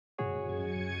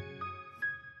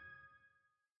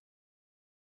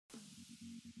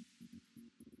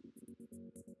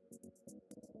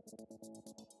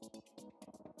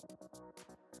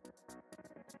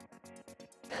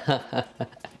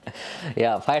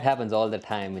Yeah, fight happens all the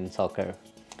time in soccer.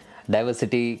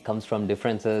 Diversity comes from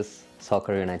differences.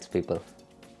 Soccer unites people.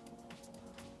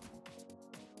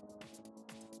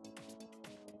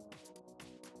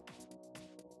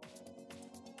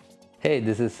 Hey,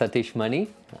 this is Satheesh Mani.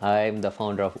 I'm the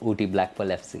founder of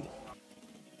OOTYBPFC.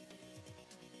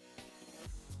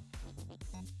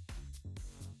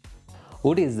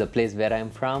 Ooty is the place where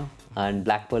I'm from, and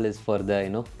Black Pearl is for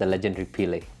the legendary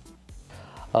Pele.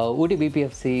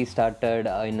 OOTYBPFC started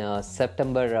in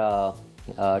September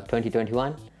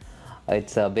 2021.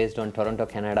 It's based on Toronto,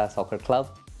 Canada Soccer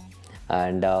Club.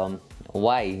 And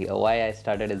why I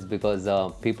started is because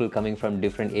people coming from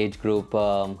different age group,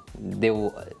 they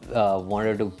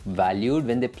wanted to valued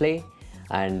when they play,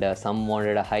 and some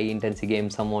wanted a high intensity game,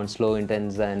 some want slow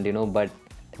intense, and but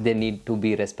they need to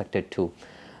be respected too.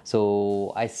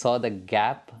 So I saw the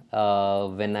gap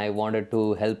when I wanted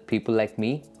to help people like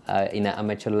me in an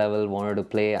amateur level, wanted to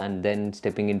play, and then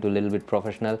stepping into a little bit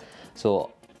professional.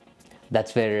 So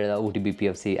that's where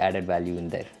OOTYBPFC added value in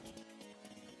there.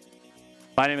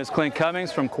 My name is Clint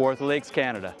Cummings from Kawartha Lakes,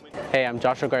 Canada. Hey, I'm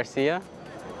Joshua Garcia.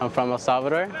 I'm from El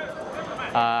Salvador.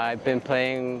 I've been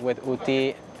playing with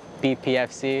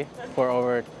OOTYBPFC for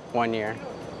over 1 year.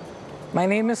 My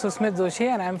name is Susmit Joshi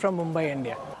and I'm from Mumbai,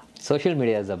 India. Social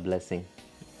media is a blessing.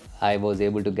 I was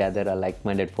able to gather a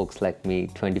like-minded folks like me,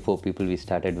 24 people we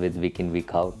started with week in,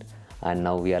 week out, and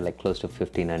now we are like close to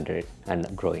 1500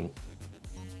 and growing.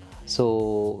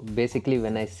 So basically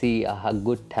when I see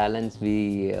good talents,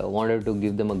 we wanted to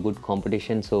give them a good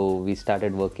competition, so we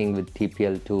started working with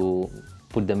TPL to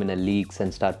put them in a leagues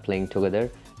and start playing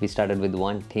together. We started with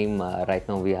one team. Right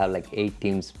now we have like 8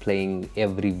 teams playing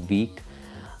every week,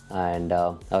 and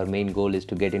our main goal is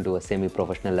to get into a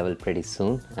semi-professional level pretty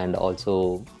soon. And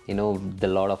also the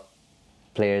lot of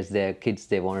players, their kids,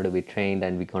 they wanted to be trained,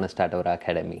 and we're going to start our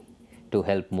academy to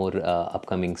help more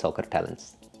upcoming soccer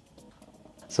talents.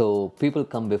 So people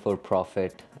come before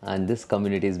profit, and this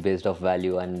community is based off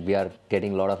value, and we are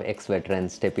getting a lot of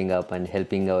ex-veterans stepping up and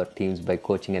helping our teams by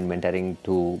coaching and mentoring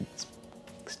to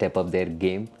step up their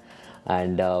game.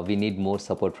 And we need more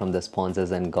support from the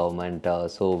sponsors and government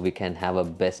so we can have our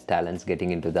best talents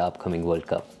getting into the upcoming World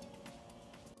Cup.